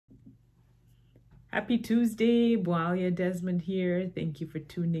Happy Tuesday, Boalia Desmond here. Thank you for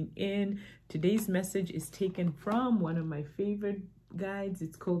tuning in. Today's message is taken from one of my favorite guides.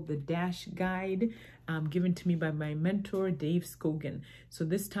 It's called the Dash Guide, given to me by my mentor, Dave Scogan. So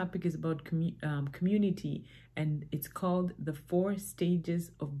this topic is about community, and it's called the 4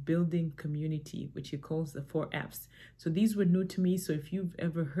 stages of building community, which he calls the 4 F's. So these were new to me. So if you've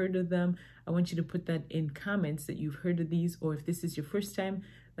ever heard of them, I want you to put that in comments that you've heard of these, or if this is your first time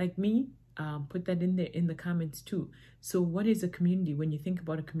like me, put that in there in the comments too. So what is a community? When you think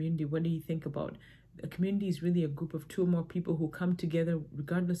about a community, what do you think about? A community is really a group of 2 or more people who come together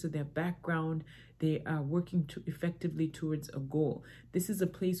regardless of their background. They are working effectively towards a goal. This is a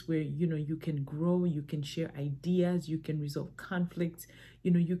place where, you can grow, you can share ideas, you can resolve conflicts,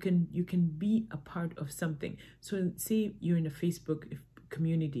 you can be a part of something. So say you're in a Facebook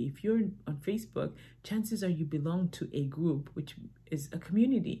community. If you're on Facebook, chances are you belong to a group, which is a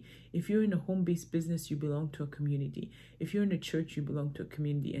community. If you're in a home-based business, you belong to a community. If you're in a church, you belong to a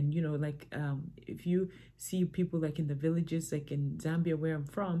community. And if you see people like in the villages, like in Zambia where I'm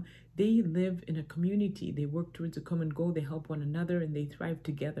from, they live in a community. They work towards a common goal, they help one another, and they thrive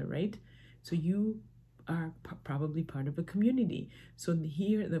together, right? So you are probably part of a community. So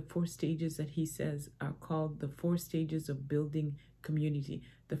here, the 4 stages that he says are called the 4 stages of building community.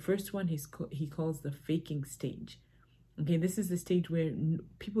 The first one he calls the faking stage. Okay, this is the stage where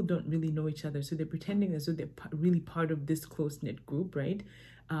people don't really know each other, so they're pretending as though they're really part of this close-knit group, right?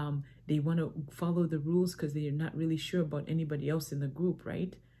 They want to follow the rules because they're not really sure about anybody else in the group,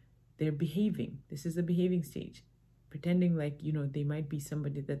 right? They're behaving. This is the behaving stage, pretending like, they might be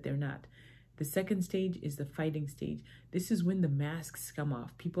somebody that they're not. The second stage is the fighting stage. This is when the masks come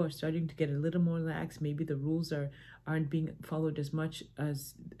off. People are starting to get a little more lax. Maybe the rules aren't being followed as much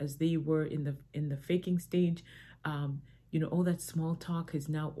as they were in the faking stage. All that small talk is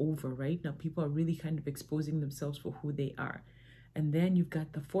now over, right? Now people are really kind of exposing themselves for who they are. And then you've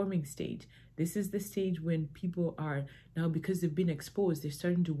got the forming stage. This is the stage when people are now, because they've been exposed, they're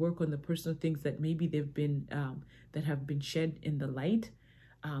starting to work on the personal things that maybe they've been that have been shed in the light.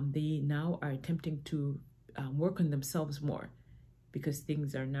 They now are attempting to work on themselves more, because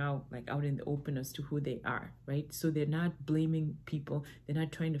things are now like out in the open as to who they are, right? So they're not blaming people. They're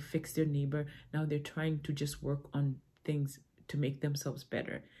not trying to fix their neighbor. Now they're trying to just work on things to make themselves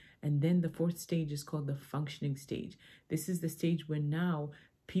better. And then the 4th stage is called the functioning stage. This is the stage when now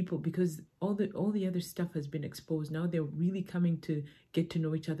people, because all the other stuff has been exposed, now they're really coming to get to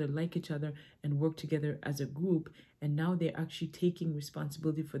know each other, like each other, and work together as a group. And now they're actually taking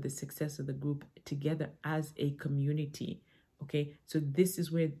responsibility for the success of the group together as a community. Okay, so this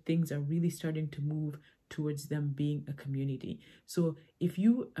is where things are really starting to move towards them being a community. So if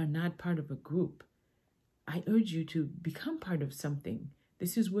you are not part of a group, I urge you to become part of something.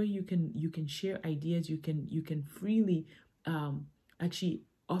 This is where you can share ideas. You can freely actually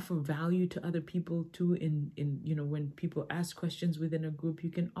offer value to other people too. In when people ask questions within a group,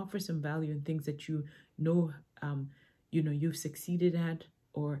 you can offer some value in things that you've succeeded at,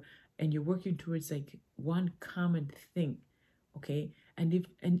 and you're working towards like one common thing. Okay,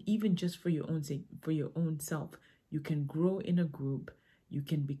 and even just for your own sake, for your own self, you can grow in a group. You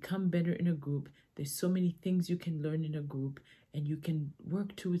can become better in a group. There's so many things you can learn in a group, and you can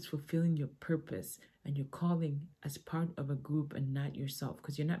work towards fulfilling your purpose and your calling as part of a group and not yourself,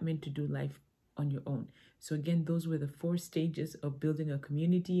 because you're not meant to do life on your own. So again, those were the 4 stages of building a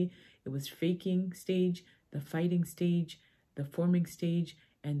community. It was faking stage, the fighting stage, the forming stage,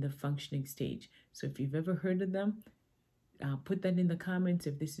 and the functioning stage. So if you've ever heard of them, put that in the comments.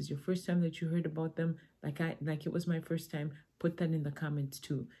 If this is your first time that you heard about them, like it was my first time, put that in the comments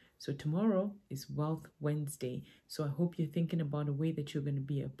too. So tomorrow is Wealth Wednesday. So I hope you're thinking about a way that you're going to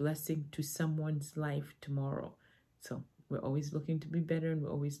be a blessing to someone's life tomorrow. So we're always looking to be better, and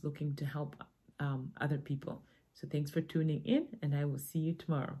we're always looking to help other people. So thanks for tuning in, and I will see you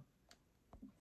tomorrow.